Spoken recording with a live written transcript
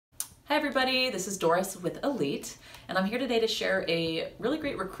Hi everybody, this is Doris with Elite, and I'm here today to share a really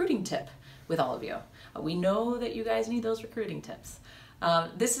great recruiting tip with all of you. We know that you guys need those recruiting tips.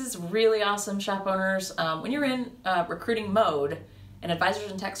 This is really awesome, shop owners. When you're in recruiting mode and advisors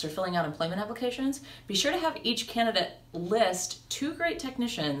and techs are filling out employment applications, be sure to have each candidate list 2 great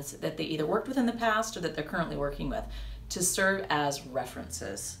technicians that they either worked with in the past or that they're currently working with to serve as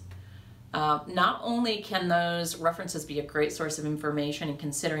references. Not only can those references be a great source of information in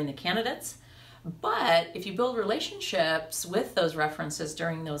considering the candidates, but if you build relationships with those references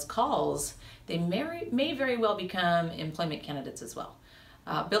during those calls, they may very well become employment candidates as well.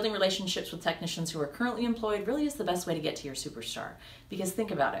 Building relationships with technicians who are currently employed really is the best way to get to your superstar. Because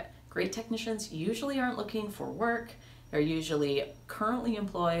think about it, great technicians usually aren't looking for work, they're usually currently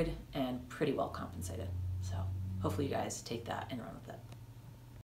employed and pretty well compensated. So hopefully you guys take that and run with it.